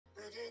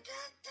Alright,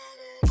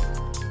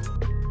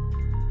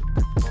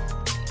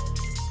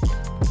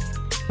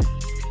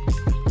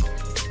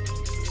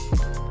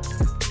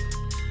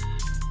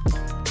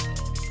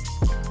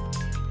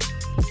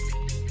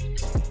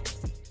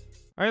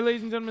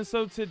 ladies and gentlemen,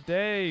 so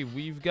today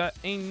we've got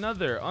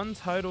another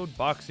Untitled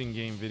boxing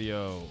game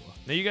video.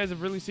 Now, you guys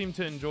have really seemed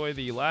to enjoy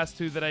the last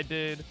two that I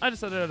did. I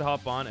decided I'd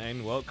hop on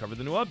and, well, cover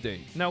the new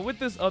update. Now, with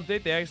this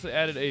update, they actually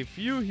added a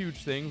few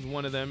huge things,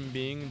 one of them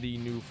being the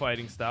new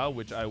fighting style,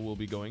 which I will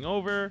be going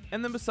over.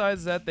 And then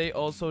besides that, they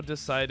also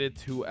decided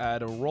to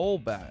add a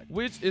rollback,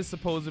 which is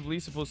supposedly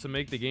supposed to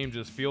make the game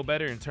just feel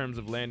better in terms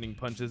of landing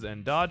punches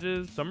and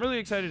dodges. So I'm really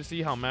excited to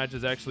see how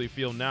matches actually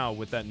feel now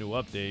with that new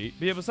update.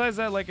 But yeah, besides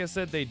that, like I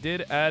said, they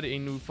did add a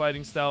new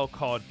fighting style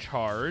called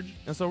Charge.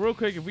 And so real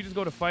quick, if we just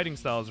go to fighting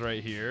styles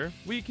right here,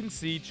 we can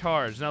see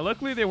Charge. Now,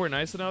 luckily they were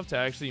nice enough to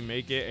actually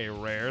make it a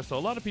rare, so a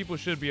lot of people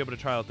should be able to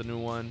try out the new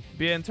one.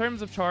 But yeah, in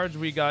terms of Charge,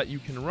 we got you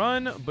can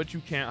run, but you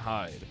can't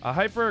hide. A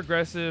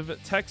hyper-aggressive,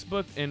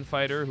 textbook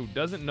infighter who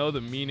doesn't know the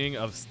meaning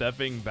of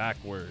stepping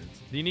backwards.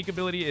 The unique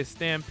ability is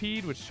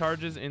Stampede, which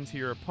charges into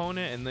your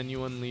opponent, and then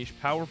you unleash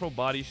powerful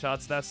body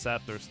shots that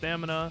sap their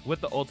stamina,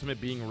 with the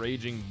ultimate being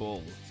Raging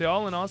Bull. So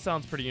all in all,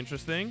 sounds pretty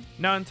interesting.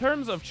 Now, in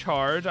terms of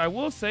Charge, I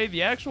will say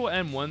the actual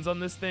M1s on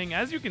this thing,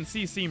 as you can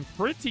see, seem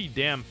pretty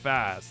damn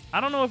fast. I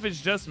don't know if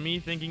it's just me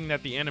thinking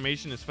that the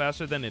animation is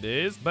faster than it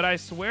is, but I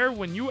swear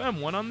when you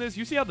M1 on this,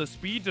 you see how the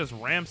speed just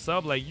ramps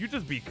up, like you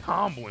just be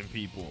comboing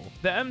people.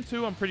 The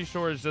M2, I'm pretty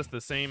sure, is just the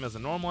same as a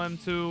normal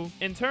M2.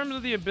 In terms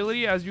of the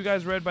ability, as you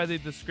guys read by the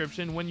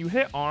description, when you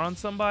hit R on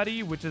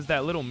somebody, which is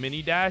that little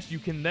mini dash, you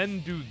can then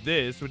do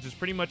this, which is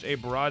pretty much a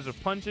barrage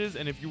of punches.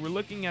 And if you were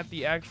looking at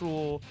the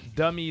actual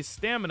dummy's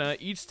stamina,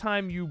 each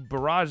time you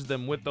barrage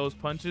them with those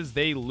punches,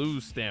 they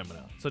lose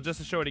stamina. So just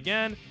to show it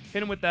again,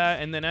 hit him with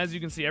that, and then as you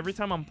can see, every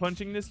time I'm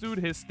punching this dude,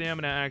 his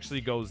stamina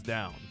actually goes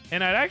down.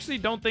 And I actually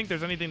don't think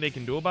there's anything they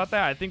can do about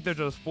that. I think they're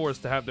just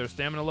forced to have their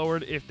stamina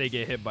lowered if they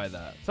get hit by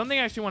that. Something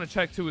I actually want to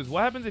check too is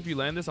what happens if you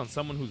land this on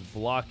someone who's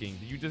blocking?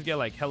 Do you just get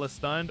like hella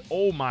stunned?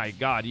 Oh my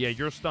god, yeah,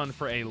 you're stunned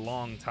for a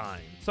long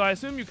time. So I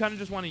assume you kind of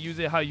just want to use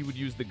it how you would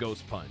use the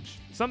ghost punch.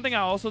 Something I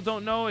also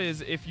don't know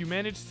is if you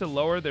manage to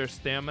lower their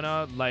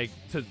stamina like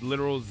to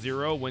literal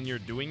 0 when you're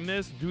doing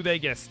this, do they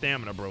get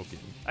stamina broken?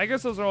 I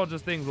guess those are all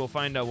just things we'll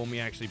find out when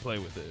we actually play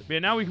with it. But yeah,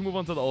 now we can move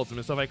on to the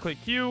ultimate. So if I click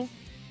Q,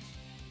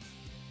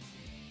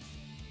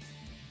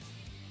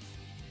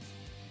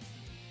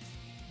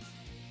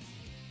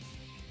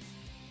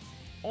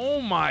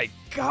 oh my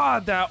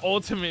god, that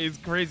ultimate is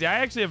crazy. I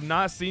actually have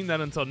not seen that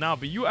until now,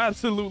 but you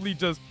absolutely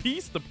just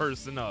pieced the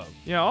person up.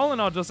 Yeah, all in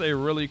all, just a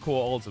really cool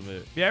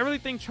ultimate. Yeah, I really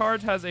think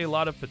Charge has a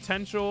lot of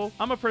potential.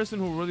 I'm a person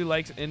who really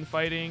likes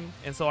infighting,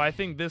 and so I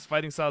think this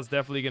fighting style is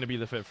definitely going to be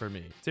the fit for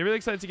me. So I'm really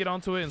excited to get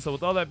onto it, and so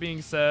with all that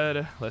being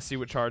said, let's see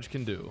what Charge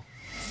can do. All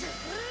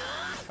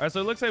right, so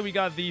it looks like we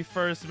got the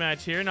first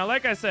match here. Now,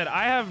 like I said,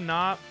 I have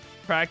not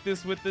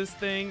practice with this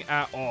thing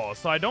at all,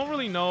 so I don't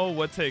really know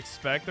what to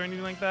expect or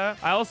anything like that.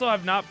 I also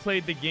have not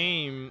played the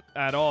game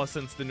at all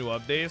since the new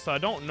update, so I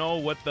don't know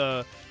what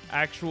the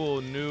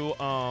actual new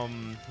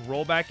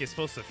rollback is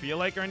supposed to feel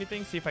like or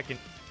anything. See if I can...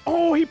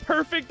 Oh, he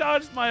perfect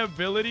dodged my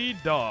ability,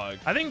 dog.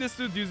 I think this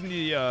dude's using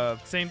the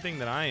same thing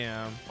that I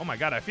am. Oh my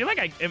god, I feel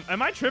like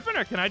am I tripping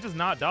or can I just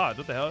not dodge?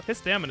 What the hell? His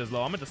stamina is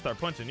low. I'm gonna just start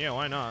punching. Yeah,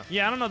 why not?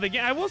 Yeah, I don't know. The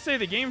game, I will say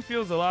the game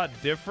feels a lot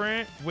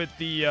different with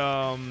the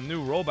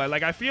new rollback.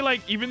 Like, I feel like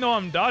even though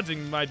I'm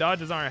dodging, my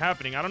dodges aren't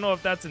happening. I don't know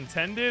if that's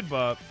intended,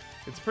 but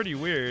it's pretty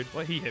weird.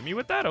 What, he hit me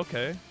with that?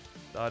 Okay.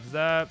 Dodge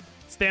that.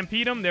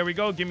 Stampede him. There we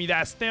go. Give me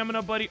that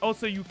stamina, buddy.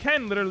 Also, you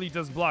can literally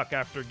just block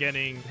after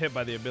getting hit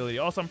by the ability.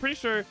 Also, I'm pretty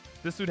sure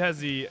this dude has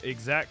the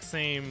exact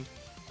same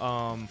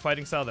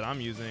fighting style that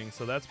I'm using,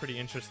 so that's pretty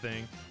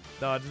interesting.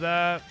 Dodge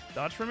that.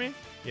 Dodge for me?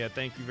 Yeah,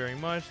 thank you very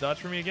much. Dodge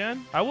for me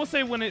again. I will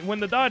say when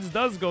the dodge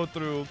does go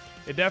through,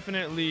 it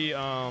definitely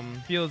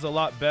feels a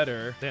lot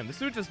better. Damn, this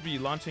dude just be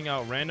launching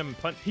out random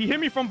punch. He hit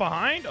me from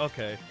behind?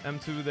 Okay.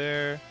 M2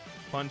 there.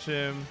 Punch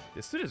him.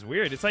 This dude is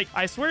weird. It's like,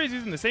 I swear he's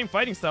using the same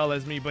fighting style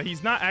as me, but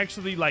he's not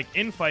actually like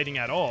infighting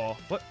at all.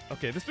 What?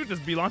 Okay, this dude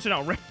just be launching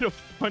out random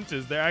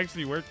punches. They're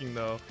actually working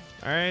though.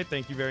 All right,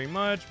 thank you very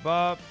much,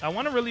 Bob. I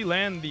want to really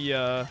land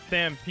the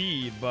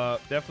Stampede, but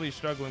definitely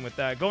struggling with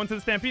that. Go into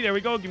the Stampede. There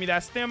we go. Give me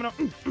that stamina.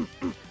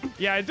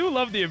 Yeah, I do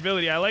love the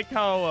ability. I like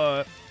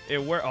how it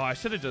worked. Oh, I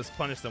should have just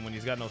punished him when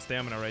he's got no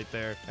stamina right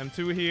there.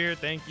 M2 here.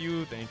 Thank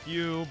you. Thank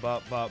you.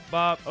 Bop, bop,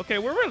 bop. Okay,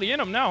 we're really in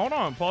him now. Hold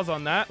on. Pause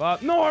on that.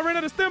 Bop. No, I ran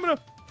out of stamina.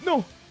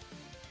 No.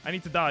 I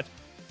need to dodge.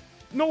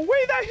 No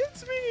way that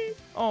hits me.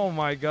 Oh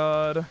my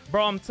god.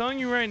 Bro, I'm telling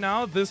you right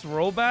now, this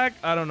rollback,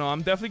 I don't know.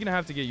 I'm definitely going to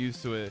have to get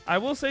used to it. I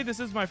will say this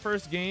is my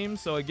first game.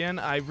 So again,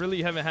 I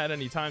really haven't had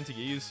any time to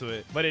get used to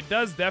it. But it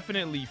does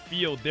definitely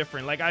feel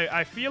different. Like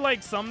I feel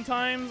like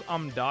sometimes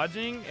I'm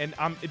dodging and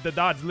the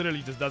dodge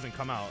literally just doesn't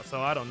come out.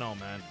 So I don't know,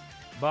 man.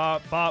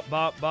 Bop, bop,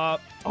 bop,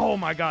 bop. Oh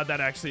my god,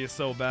 that actually is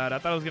so bad. I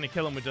thought I was gonna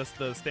kill him with just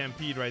the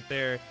stampede right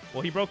there.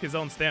 Well, he broke his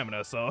own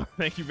stamina, so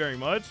thank you very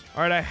much.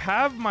 All right, I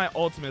have my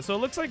ultimate. So it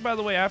looks like, by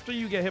the way, after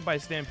you get hit by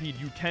stampede,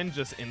 you can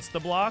just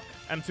insta-block.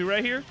 M2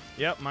 right here.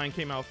 Yep, mine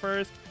came out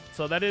first.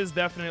 So that is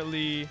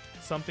definitely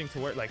something to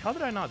work. Like, how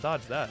did I not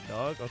dodge that,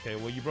 dog? Okay,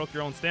 well, you broke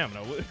your own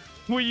stamina.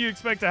 What do you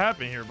expect to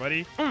happen here,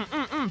 buddy?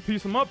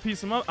 Piece him up,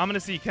 piece him up. I'm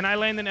gonna see. Can I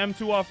land an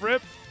M2 off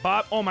rip?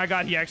 Bop. Oh my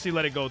god, he actually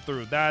let it go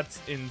through. That's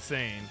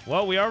insane.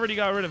 Well, we already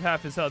got rid of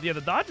half his health. Yeah,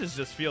 the dodges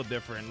just feel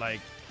different.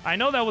 Like, I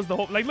know that was the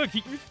whole... Like, look,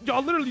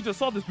 y'all literally just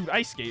saw this dude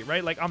ice skate,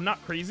 right? Like, I'm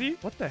not crazy.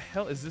 What the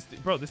hell is this?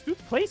 Bro, this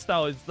dude's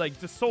playstyle is, like,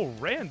 just so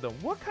random.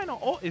 What kind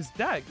of ult is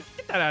that?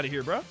 Get that out of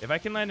here, bro. If I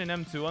can land an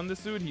M2 on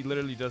this dude, he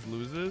literally just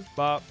loses.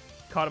 Bop.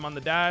 Caught him on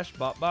the dash.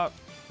 Bop, bop.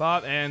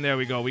 Bop, and there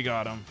we go. We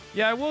got him.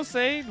 Yeah, I will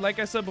say, like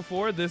I said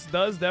before, this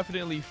does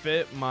definitely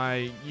fit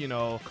my, you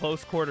know,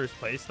 close quarters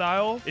play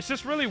style. It's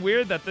just really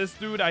weird that this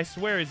dude, I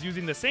swear, is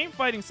using the same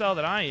fighting style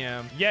that I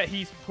am, yet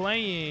he's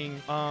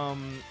playing,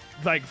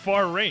 like,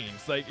 far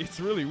range. Like, it's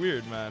really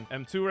weird, man.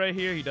 M2 right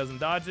here. He doesn't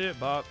dodge it.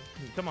 Bop.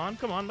 Come on,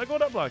 come on. Let go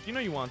of that block. You know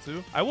you want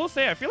to. I will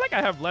say, I feel like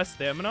I have less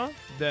stamina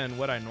than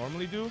what I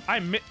normally do.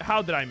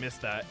 How did I miss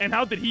that? And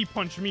how did he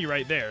punch me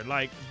right there?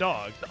 Like,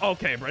 dog.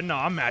 Okay, bro. No,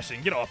 I'm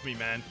mashing. Get off me,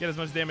 man. Get as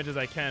much damage as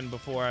I can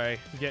before I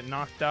get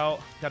knocked out.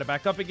 Gotta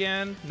back up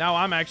again. Now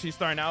I'm actually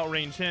starting to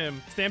outrange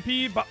him.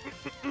 Stampede. Bop.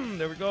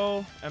 There we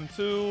go.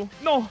 M2.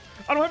 No,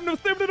 I don't have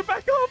enough stamina to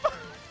back up.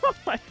 Oh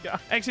my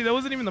god. Actually, that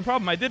wasn't even the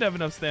problem. I did have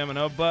enough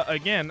stamina, but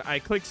again, I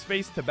clicked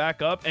space to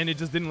back up and it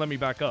just didn't let me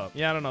back up.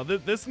 Yeah, I don't know.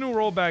 This new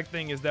rollback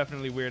thing is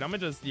definitely weird. I'm gonna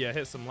just, yeah,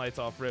 hit some lights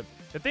off rip.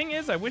 The thing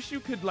is, I wish you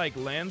could like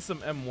land some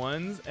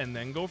M1s and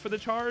then go for the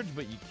charge,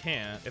 but you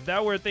can't. If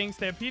that were a thing,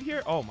 stampede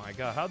here. Oh my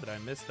god, how did I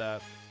miss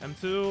that?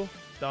 M2,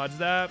 dodge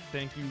that.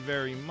 Thank you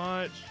very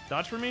much.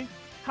 Dodge for me.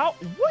 How?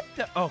 What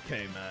the?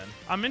 Okay, man.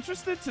 I'm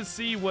interested to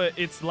see what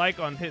it's like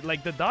on hit.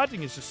 Like, the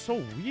dodging is just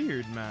so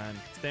weird, man.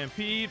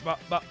 Stampede. Bop,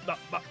 bop, bop,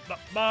 bop, bop,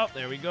 bop.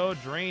 There we go.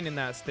 Draining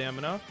that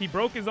stamina. He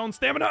broke his own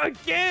stamina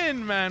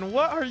again, man.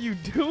 What are you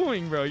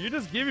doing, bro? You're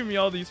just giving me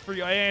all these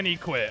free... And he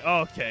quit.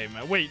 Okay,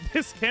 man. Wait,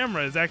 this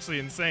camera is actually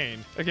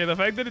insane. Okay, the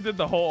fact that it did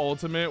the whole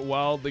ultimate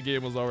while the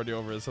game was already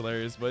over is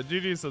hilarious. But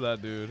GG's to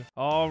that dude.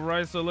 All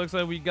right, so it looks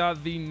like we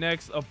got the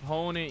next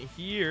opponent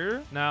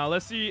here. Now,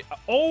 let's see.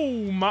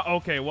 Oh, my...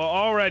 Okay, well,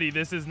 already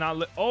this is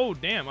not... Oh,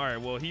 damn. All right,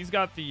 well, he's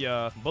got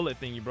the bullet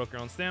thing. You broke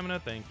your own stamina.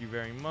 Thank you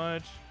very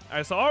much. All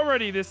right, so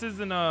already this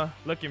isn't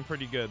looking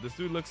pretty good. This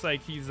dude looks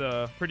like he's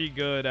pretty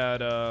good at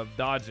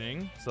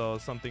dodging, so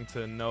something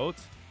to note.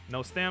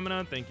 No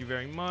stamina. Thank you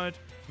very much.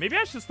 Maybe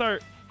I should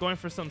start going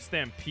for some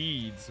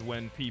stampedes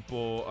when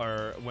people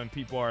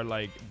are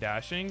like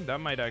dashing.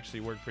 That might actually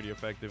work pretty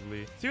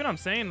effectively. See what I'm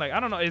saying? Like, I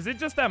don't know, is it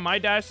just that my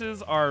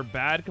dashes are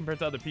bad compared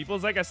to other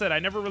people's? Like I said, I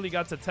never really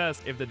got to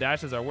test if the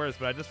dashes are worse,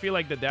 but I just feel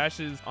like the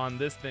dashes on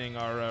this thing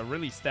are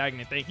really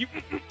stagnant. Thank you.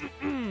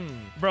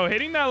 Bro,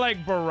 hitting that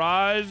like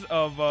barrage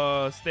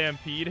of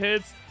stampede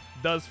hits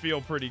does feel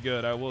pretty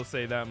good. I will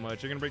say that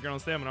much. You're gonna break your own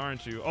stamina,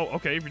 aren't you? Oh,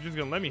 okay. If you're just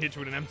gonna let me hit you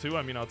with an M2,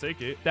 I mean, I'll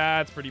take it.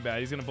 That's pretty bad.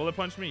 He's gonna bullet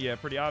punch me. Yeah,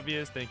 pretty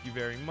obvious. Thank you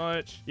very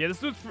much. Yeah, this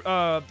dude's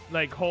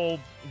like whole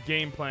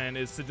game plan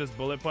is to just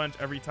bullet punch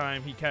every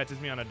time he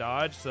catches me on a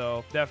dodge.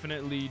 So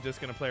definitely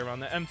just gonna play around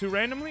the M2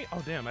 randomly.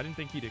 Oh damn, I didn't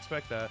think he'd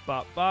expect that.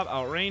 Bop, bop,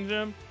 outrange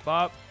him.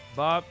 Bop.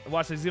 Bob,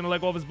 watch this. He's gonna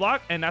let go of his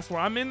block, and that's where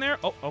I'm in there.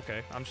 Oh,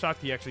 okay. I'm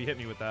shocked he actually hit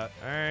me with that.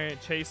 All right,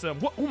 chase him.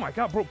 What? Oh my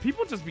god, bro.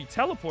 People just be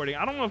teleporting.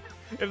 I don't know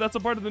if that's a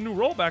part of the new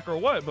rollback or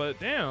what, but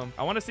damn.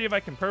 I want to see if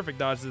I can perfect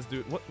dodge this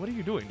dude. What are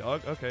you doing,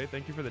 dog? Okay,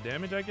 thank you for the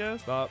damage, I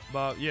guess. Bob.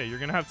 Yeah, you're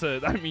gonna have to...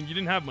 I mean, you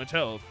didn't have much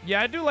health.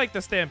 Yeah, I do like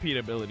the stampede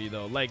ability,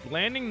 though. Like,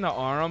 landing the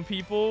R on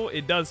people,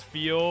 it does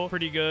feel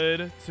pretty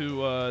good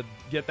to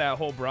get that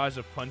whole barrage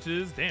of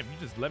punches. Damn, you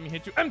just let me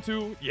hit you.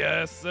 M2.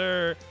 Yes,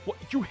 sir. What?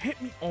 You hit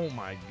me? Oh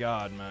my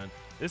god, man.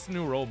 This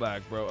new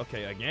rollback, bro.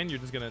 Okay, again, you're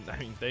just gonna... I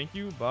mean, thank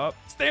you. Bop.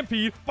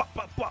 Stampede. Bop,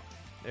 bop, bop.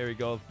 There we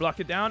go. Block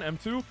it down.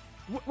 M2.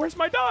 Where's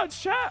my dodge,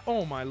 chat?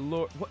 Oh, my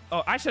lord. What?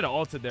 Oh, I should have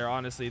ulted there,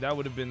 honestly. That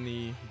would have been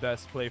the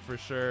best play for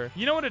sure.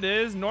 You know what it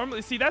is?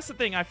 Normally... See, that's the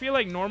thing. I feel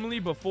like normally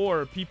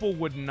before, people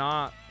would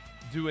not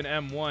do an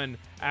M1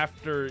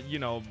 after, you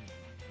know...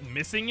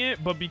 missing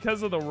it, but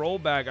because of the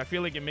rollback, I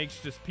feel like it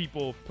makes just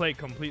people play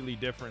completely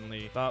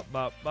differently. Bop,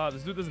 bop, bop.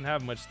 This dude doesn't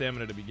have much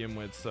stamina to begin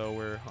with, so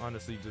we're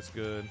honestly just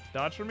good.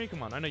 Dodge for me?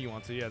 Come on, I know you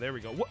want to. Yeah, there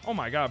we go. What? Oh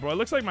my god, bro. It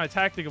looks like my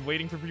tactic of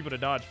waiting for people to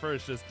dodge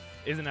first just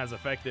isn't as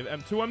effective.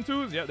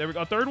 M2s? Yeah, there we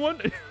go. Third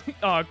one?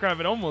 Oh, crap,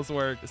 it almost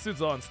worked. This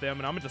dude's all on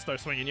stamina. I'm gonna just start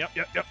swinging. Yep.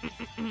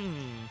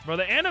 Bro,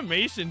 the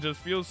animation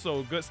just feels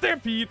so good.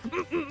 Stampede!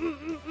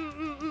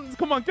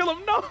 Come on, kill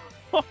him. No!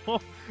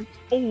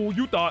 Oh,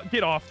 you thought.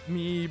 Get off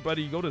me,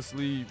 buddy. Go to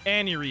sleep.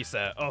 And he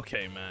reset.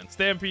 Okay, man.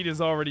 Stampede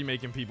is already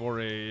making people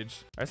rage.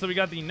 All right, so we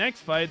got the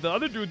next fight. The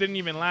other dude didn't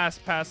even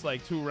last past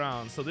like 2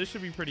 rounds, so this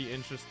should be pretty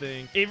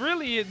interesting. It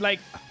really is like,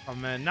 oh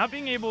man, not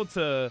being able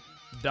to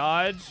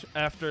dodge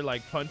after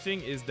like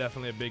punching is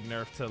definitely a big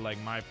nerf to like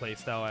my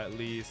playstyle at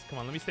least. Come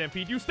on, let me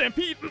stampede you.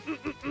 Stampede.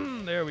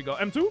 There we go.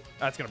 M2.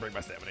 That's gonna break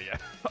my stamina. Yeah.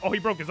 Oh, he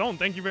broke his own.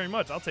 Thank you very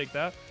much. I'll take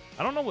that.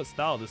 I don't know what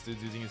style this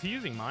dude's using. Is he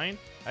using mine?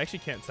 I actually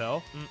can't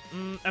tell.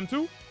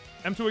 M2.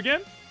 M2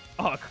 again.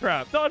 Oh,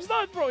 crap. Dodge,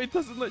 dodge, bro. It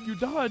doesn't let you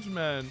dodge,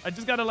 man. I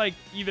just gotta, like,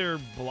 either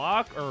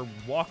block or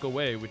walk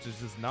away, which is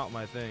just not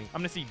my thing.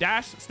 I'm gonna see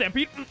dash,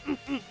 stampede.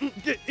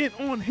 Get in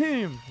on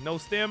him. No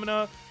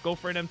stamina. Go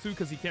for an M2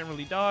 because he can't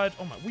really dodge.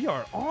 Oh, my. We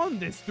are on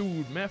this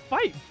dude, man.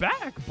 Fight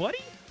back, buddy.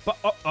 But,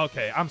 oh,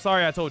 okay, I'm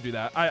sorry I told you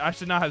that. I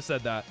should not have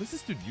said that. What's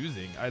this dude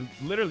using? I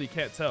literally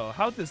can't tell.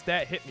 How does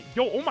that hit me?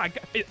 Yo, oh my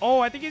god. Oh,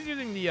 I think he's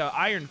using the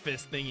Iron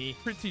Fist thingy.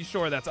 Pretty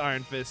sure that's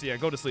Iron Fist. Yeah,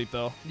 go to sleep,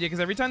 though. Yeah, because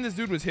every time this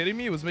dude was hitting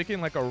me, it was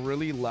making, like, a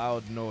really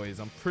loud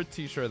noise. I'm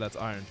pretty sure that's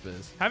Iron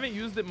Fist. Haven't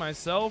used it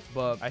myself,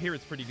 but I hear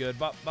it's pretty good.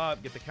 Bop,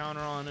 bop, get the counter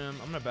on him.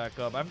 I'm gonna back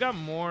up. I've got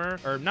more,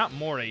 or not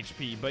more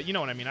HP, but you know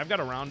what I mean. I've got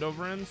a round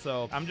over him,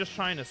 so I'm just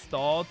trying to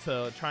stall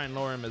to try and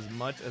lower him as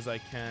much as I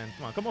can.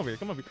 Come on, come over here.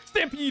 Come over here.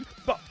 Stampede!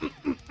 Bop.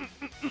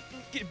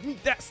 Give me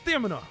that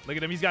stamina. Look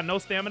at him. He's got no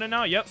stamina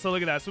now. Yep. So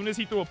look at that. As soon as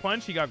he threw a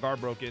punch, he got guard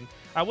broken.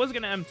 I was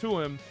going to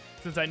M2 him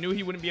since I knew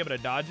he wouldn't be able to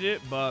dodge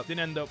it, but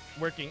didn't end up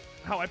working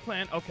how I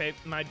planned. Okay.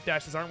 My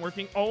dashes aren't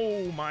working.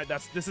 Oh my.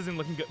 This isn't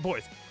looking good.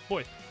 Boys. All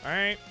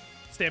right.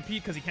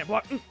 Stampede because he can't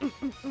block.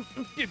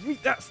 Give me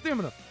that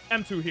stamina.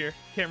 M2 here.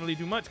 Can't really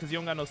do much because you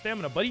don't got no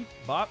stamina, buddy.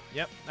 Bop.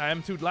 Yep. I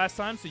M2'd last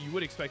time, so you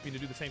would expect me to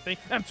do the same thing.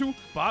 M2.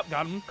 Bop.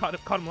 Got him.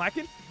 Caught him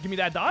lacking. Give me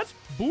that dodge.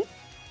 Boop.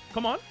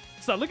 Come on.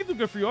 Stop looking too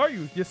good for you, are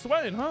you? You're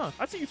sweating, huh?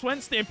 I see you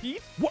sweating.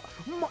 Stampede. What?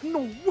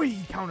 No way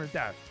he countered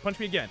that. Punch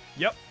me again.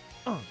 Yep.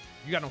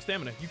 You got no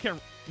stamina. You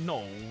can't.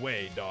 No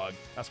way, dog.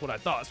 That's what I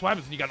thought. That's what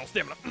happens when you got no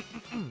stamina.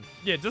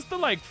 Yeah, just the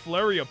like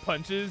flurry of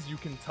punches you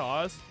can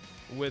toss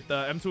with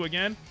M2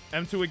 again.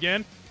 M2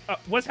 again.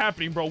 What's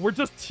happening, bro? We're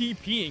just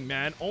TPing,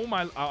 man. Oh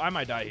my. I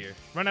might die here.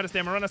 Run out of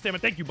stamina.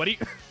 Thank you, buddy.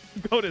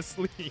 Go to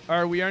sleep.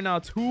 All right, we are now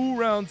 2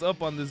 rounds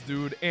up on this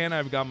dude, and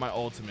I've got my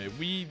ultimate.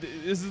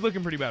 This is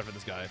looking pretty bad for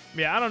this guy.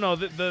 Yeah, I don't know.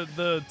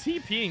 The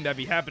TPing that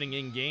be happening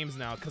in games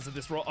now because of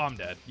this roll. Oh, I'm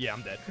dead. Yeah,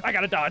 I'm dead. I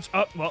gotta dodge.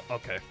 Oh, well,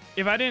 okay.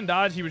 If I didn't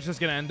dodge, he was just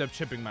gonna end up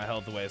chipping my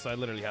health away, so I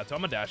literally had to. I'm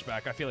gonna dash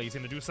back. I feel like he's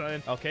gonna do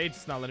something. Okay,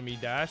 just not letting me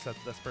dash.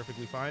 That's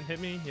perfectly fine. Hit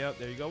me. Yep,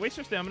 there you go. Waste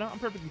your stamina. I'm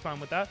perfectly fine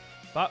with that.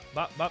 Bop,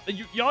 bop, bop.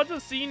 Y'all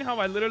just seen how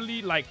I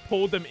literally like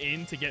pulled them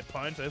in to get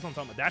punched. That's what I'm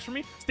talking about. Dash for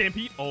me.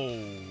 Stampede. Oh,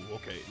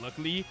 okay.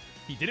 Luckily,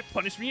 he didn't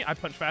punish me. I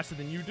punch faster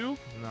than you do.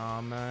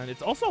 Nah, man.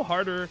 It's also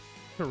harder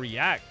to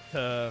react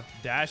to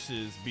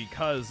dashes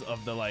because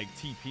of the like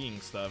TPing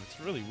stuff.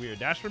 It's really weird.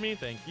 Dash for me.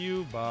 Thank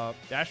you. Bop.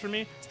 Dash for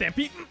me.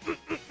 Stampede.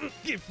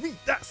 Give me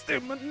that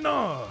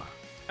stamina.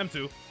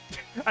 M2.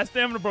 I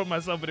stamina broke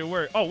myself, but it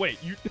worked. Oh,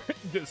 wait. You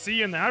see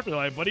you in the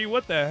afterlife, buddy.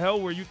 What the hell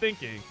were you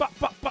thinking? Pop,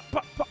 pop, pop,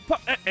 pop, pop,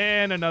 pop.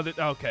 And another.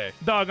 Okay.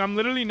 Dog, I'm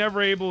literally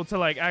never able to,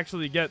 like,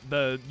 actually get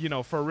the, you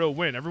know, for real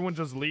win. Everyone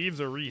just leaves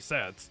or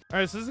resets. All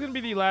right, so this is going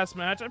to be the last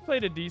match. I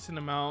played a decent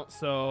amount,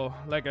 so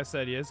like I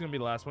said, yeah, it's going to be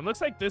the last one. Looks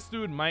like this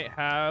dude might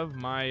have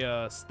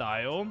my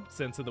style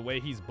since of the way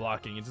he's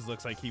blocking. It just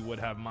looks like he would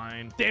have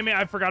mine. Damn it,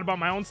 I forgot about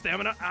my own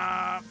stamina.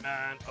 Ah,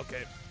 man.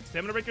 Okay.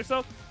 Stamina break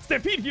yourself.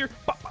 Stampede here.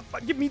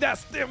 Give me that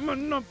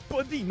stamina,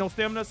 buddy. No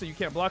stamina, so you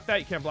can't block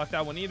that. You can't block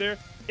that one either.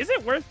 Is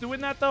it worth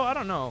doing that, though? I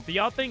don't know. Do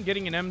y'all think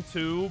getting an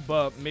M2,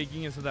 but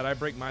making it so that I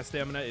break my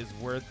stamina is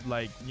worth,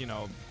 like, you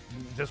know,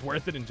 just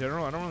worth it in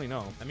general? I don't really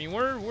know. I mean,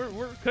 we're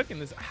cooking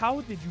this.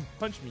 How did you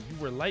punch me?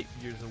 You were light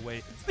years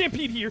away.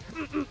 Stampede here.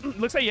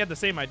 Looks like you had the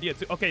same idea,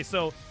 too. Okay,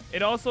 so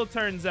it also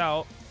turns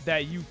out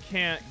that you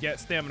can't get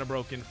stamina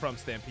broken from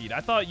Stampede. I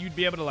thought you'd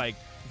be able to, like,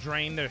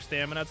 drain their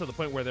stamina to the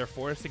point where they're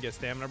forced to get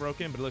stamina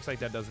broken, but it looks like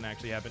that doesn't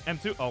actually happen.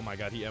 M2. Oh my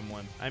god, he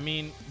M1. I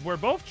mean, we're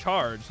both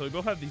charged, so we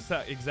both have these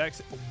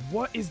exact.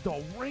 What is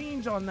the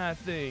range on that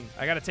thing?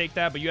 I gotta take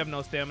that, but you have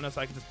no stamina, so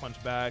I can just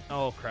punch back.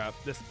 Oh crap,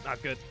 this is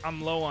not good.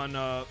 I'm low on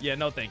yeah,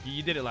 no thank you.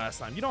 You did it last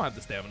time. You don't have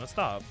the stamina.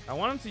 Stop. I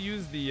want him to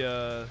use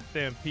the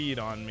stampede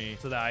on me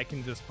so that I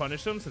can just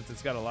punish him since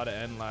it's got a lot of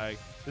end lag.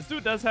 This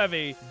dude does have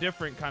a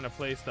different kind of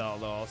playstyle,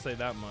 though. I'll say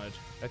that much.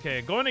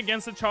 Okay, going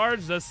against the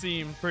charge does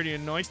seem pretty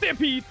annoying.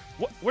 Stampede!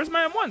 What? Where's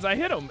my M1s? I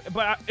hit him,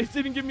 but it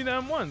didn't give me the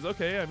M1s.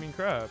 Okay, I mean,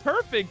 crap.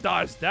 Perfect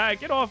dodge that.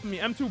 Get off me.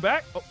 M2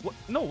 back. Oh, what?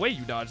 No way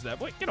you dodged that.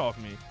 Wait, get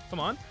off me. Come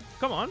on.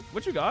 Come on.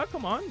 What you got?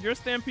 Come on. You're a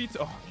Stampede.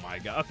 Oh, my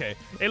God. Okay.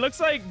 It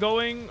looks like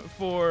going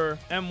for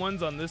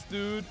M1s on this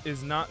dude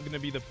is not going to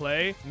be the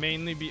play.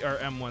 Mainly or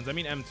M1s. I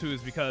mean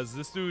M2s because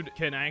this dude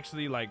can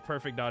actually, like,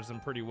 perfect dodge them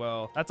pretty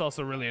well. That's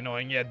also really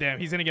annoying. Yeah, damn.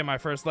 He's going to get my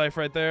first life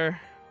right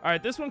there. All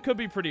right, this one could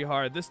be pretty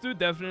hard. This dude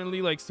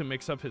definitely likes to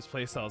mix up his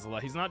playstyles a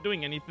lot. He's not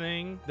doing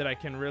anything that I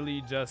can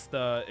really just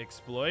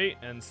exploit.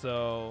 And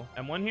so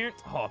M1 here.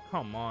 Oh,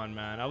 come on,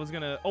 man. I was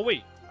going to... Oh,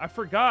 wait. I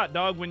forgot,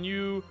 dog. When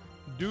you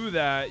do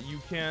that, you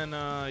can,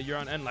 you're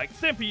on end like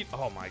Stampede.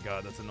 Oh my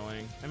god, that's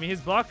annoying. I mean,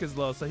 his block is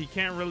low, so he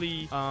can't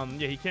really,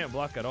 yeah, he can't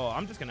block at all.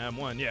 I'm just gonna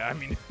M1. Yeah, I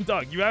mean,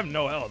 dog, you have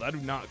no health. I do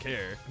not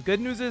care. Good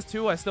news is,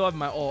 too, I still have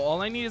my ult.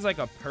 All I need is like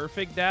a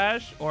perfect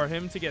dash or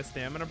him to get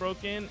stamina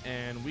broken,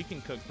 and we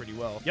can cook pretty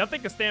well. Y'all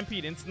think a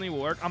Stampede instantly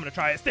will work? I'm gonna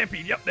try it.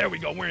 Stampede. Yep, there we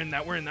go. We're in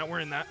that. We're in that. We're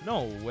in that.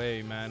 No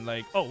way, man.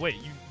 Like, oh, wait,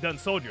 you done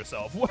sold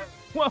yourself.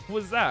 What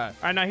was that?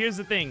 All right, now here's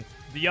the thing.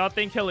 Do y'all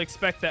think he'll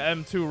expect the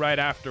M2 right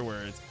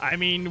afterwards? I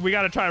mean, we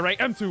gotta try, right?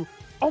 M2.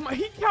 Oh my,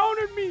 he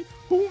countered me.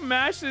 Who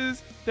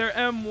mashes their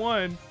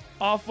M1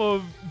 off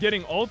of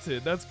getting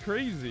ulted? That's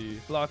crazy.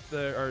 Block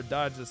the, or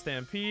dodge the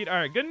Stampede. All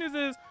right, good news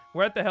is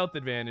we're at the health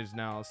advantage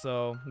now,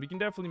 so we can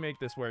definitely make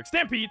this work.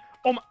 Stampede.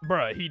 Oh my,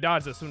 bruh, he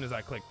dodged as soon as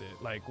I clicked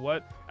it. Like,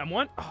 what?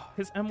 M1? Oh,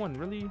 his M1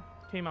 really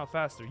came out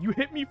faster. You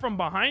hit me from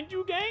behind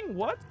you, gang?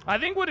 What? I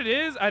think what it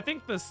is, I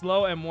think the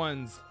slow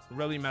M1s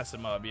really mess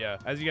him up. Yeah,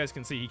 as you guys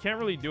can see, he can't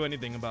really do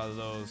anything about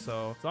those.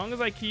 So as long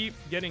as I keep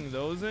getting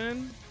those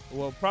in,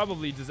 we'll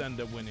probably just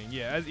end up winning.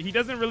 Yeah, as he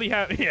doesn't really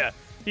have, yeah,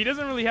 he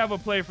doesn't really have a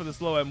play for the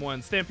slow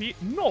M1. Stampede,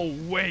 no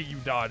way you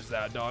dodged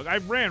that, dog. I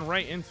ran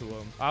right into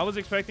him. I was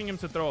expecting him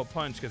to throw a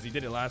punch because he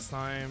did it last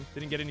time.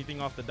 Didn't get anything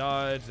off the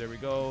dodge. There we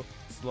go.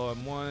 Slow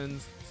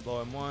M1s.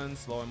 Slow M1s,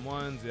 slow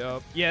M1s,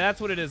 yep. Yeah, that's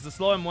what it is. The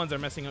slow M1s are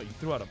messing up. You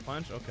threw out a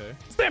punch? Okay.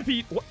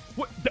 Stampede! What?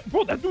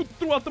 Bro, that dude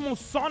threw out the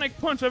most Sonic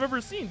punch I've ever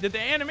seen. The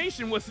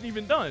animation wasn't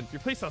even done. Your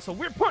playstyle so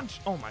weird. Punch!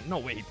 Oh my, no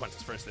way he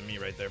punches first than me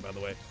right there, by the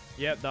way.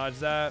 Yep, dodge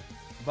that.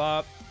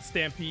 Bop.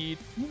 Stampede.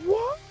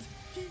 What?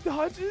 He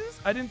dodges?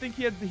 I didn't think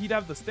he'd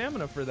have the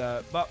stamina for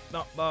that. Bop,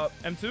 no, bop.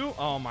 M2?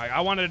 Oh my,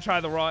 I wanted to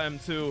try the raw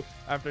M2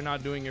 after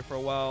not doing it for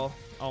a while.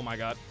 Oh my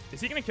god.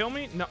 Is he gonna kill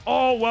me? No.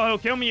 Oh, well, he'll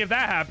kill me if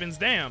that happens.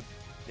 Damn.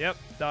 Yep,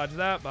 dodge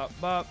that. Bop,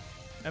 bop.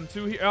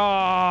 M2 here.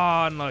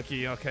 Oh,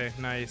 unlucky. Okay,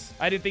 nice.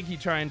 I didn't think he'd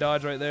try and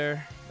dodge right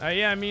there.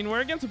 Yeah, I mean, we're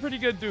against a pretty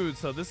good dude,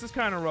 so this is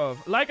kind of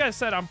rough. Like I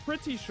said, I'm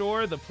pretty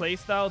sure the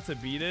playstyle to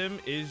beat him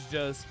is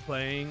just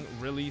playing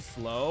really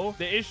slow.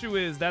 The issue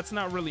is that's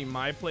not really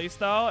my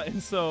playstyle,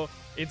 and so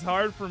it's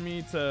hard for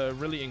me to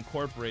really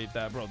incorporate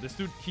that. Bro, this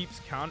dude keeps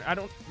counter. I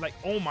don't, like,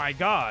 oh my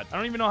god. I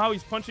don't even know how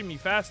he's punching me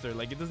faster.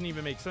 Like, it doesn't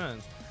even make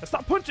sense.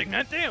 Stop punching,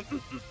 man. Damn.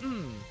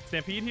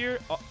 Stampede here?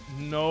 Oh,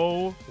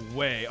 no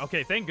way.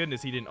 Okay, thank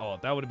goodness he didn't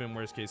ult. That would have been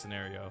worst case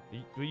scenario.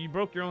 You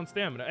broke your own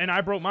stamina, and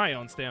I broke my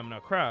own stamina.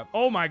 Crap.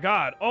 Oh my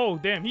god. Oh,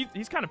 damn.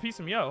 He's kind of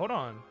piecing me up. Hold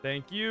on.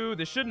 Thank you.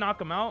 This should knock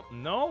him out.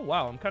 No?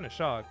 Wow, I'm kind of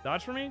shocked.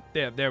 Dodge for me?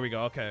 There we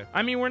go. Okay.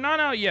 I mean, we're not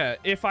out yet.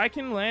 If I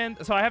can land...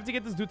 So I have to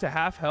get this dude to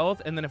half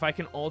health, and then if I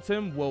can ult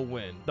him, we'll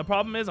win. The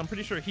problem is, I'm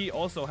pretty sure he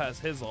also has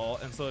his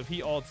ult, and so if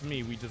he ults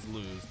me, we just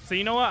lose. So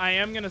you know what? I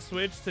am going to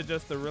switch to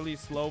just the really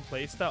slow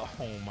playstyle.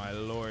 Oh my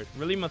lord.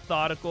 Really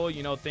methodical,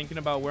 you know, thinking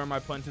about where my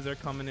punches are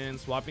coming in,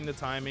 swapping the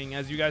timing.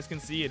 As you guys can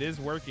see, it is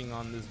working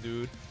on this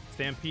dude.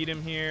 Stampede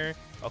him here.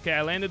 Okay,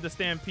 I landed the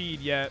Stampede,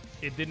 yet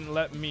it didn't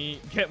let me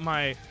get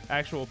my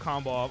actual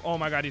combo off. Oh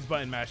my god, he's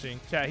button mashing.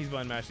 Chat, he's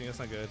button mashing. That's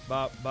not good.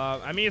 Bop,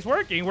 bop. I mean, it's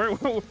working. We're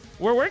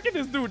working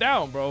this dude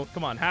down, bro.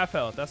 Come on, half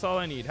health. That's all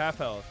I need. Half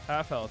health.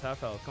 Half health. Half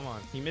health. Come on.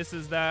 He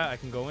misses that. I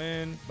can go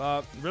in.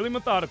 Bop. Really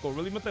methodical.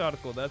 Really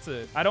methodical. That's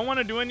it. I don't want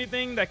to do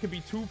anything that could be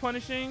too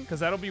punishing,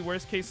 because that'll be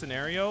worst case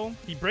scenario.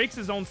 He breaks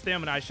his own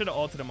stamina. I should have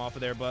ulted him off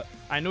of there, but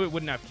I knew it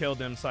wouldn't have killed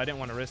him, so I didn't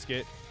want to risk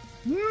it.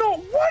 No,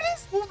 what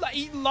is...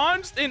 He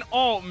launched an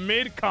ult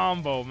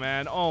mid-combo,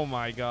 man. Oh,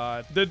 my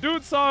God. The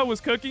dude saw it was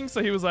cooking,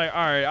 so he was like,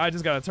 all right, I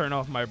just got to turn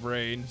off my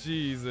brain.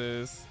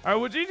 Jesus. All right,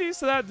 well, GG's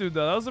to that dude,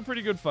 though. That was a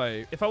pretty good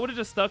fight. If I would have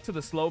just stuck to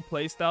the slow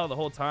play style the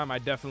whole time,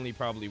 I'd definitely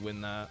probably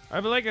win that. All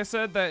right, but like I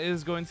said, that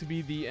is going to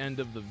be the end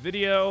of the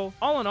video.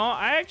 All in all,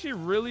 I actually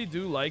really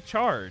do like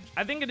Charge.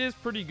 I think it is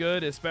pretty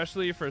good,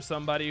 especially for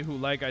somebody who,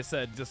 like I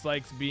said, just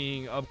likes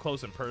being up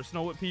close and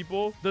personal with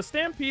people. The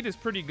Stampede is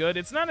pretty good.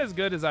 It's not as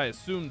good as I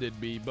assumed it'd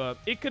be, but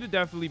it could have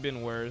definitely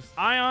been worse.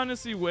 I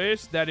honestly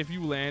wish that if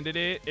you landed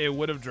it, it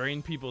would have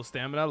drained people's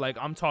stamina. Like,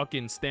 I'm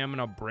talking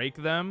stamina break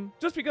them.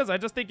 Just because I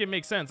just think it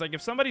makes sense. Like,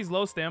 if somebody's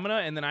low stamina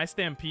and then I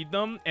Stampede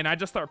them and I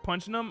just start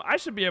punching them, I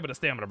should be able to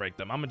stamina break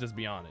them. I'm gonna just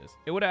be honest.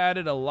 It would have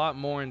added a lot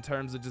more in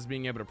terms of just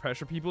being able to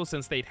pressure people,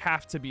 since they'd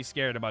have to be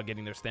scared about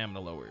getting their stamina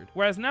lowered.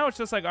 Whereas now it's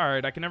just like, all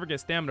right, I can never get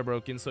stamina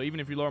broken, so even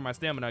if you lower my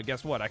stamina,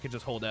 guess what? I could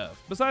just hold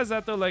F. Besides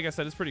that, though, like I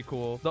said, it's pretty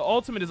cool. The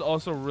ultimate is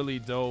also really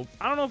dope.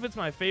 I don't know if it's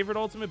my favorite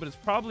ultimate, but it's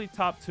probably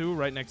top 2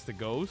 right next to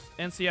Ghost.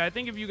 And see, I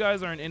think if you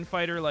guys are an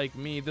infighter like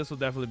me, this will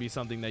definitely be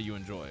something that you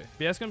enjoy.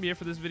 But yeah, that's gonna be it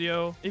for this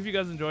video. If you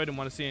guys enjoyed and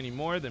want to see any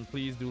more, then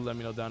please do let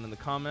me know down in the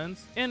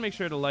comments, and make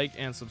sure to like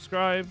and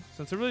subscribe,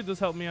 since it really does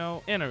help me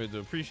out and I really do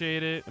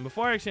appreciate it. And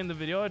before I actually end the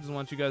video, I just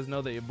want you guys to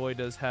know that your boy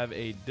does have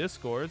a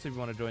Discord, so if you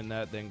want to join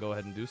that, then go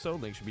ahead and do so.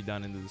 Link should be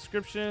down in the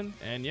description.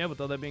 And yeah,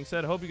 with all that being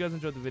said, I hope you guys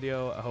enjoyed the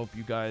video. I hope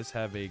you guys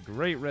have a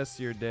great rest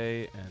of your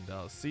day, and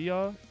I'll see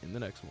y'all in the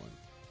next one.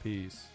 Peace.